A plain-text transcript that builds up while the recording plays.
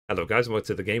Hello guys, and welcome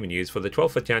to the gaming news for the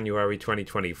 12th of January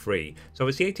 2023. So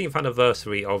it's the 18th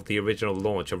anniversary of the original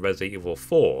launch of Resident Evil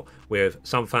 4, with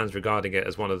some fans regarding it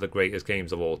as one of the greatest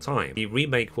games of all time. The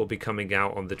remake will be coming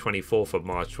out on the 24th of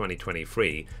March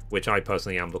 2023, which I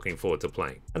personally am looking forward to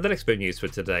playing. And the next big news for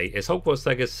today is Hogwarts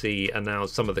Legacy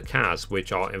announced some of the cast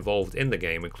which are involved in the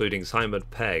game, including Simon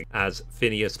Pegg as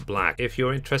Phineas Black. If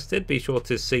you're interested, be sure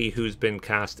to see who's been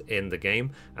cast in the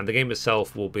game, and the game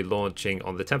itself will be launching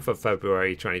on the 10th of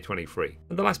February 2023.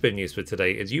 And the last bit of news for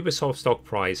today is Ubisoft stock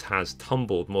price has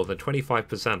tumbled more than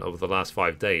 25% over the last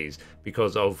 5 days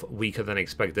because of weaker than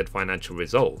expected financial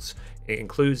results. It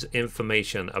includes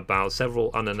information about several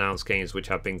unannounced games which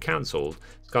have been cancelled.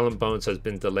 Skull and Bones has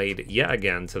been delayed yet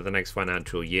again to the next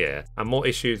financial year, and more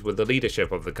issues with the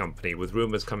leadership of the company, with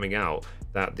rumours coming out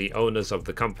that the owners of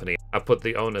the company have put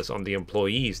the onus on the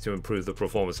employees to improve the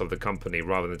performance of the company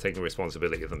rather than taking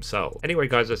responsibility themselves. Anyway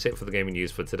guys, that's it for the gaming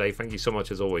news for today. Thank you so much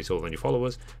as always to all of your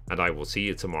followers, and I will see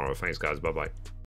you tomorrow. Thanks guys, bye bye.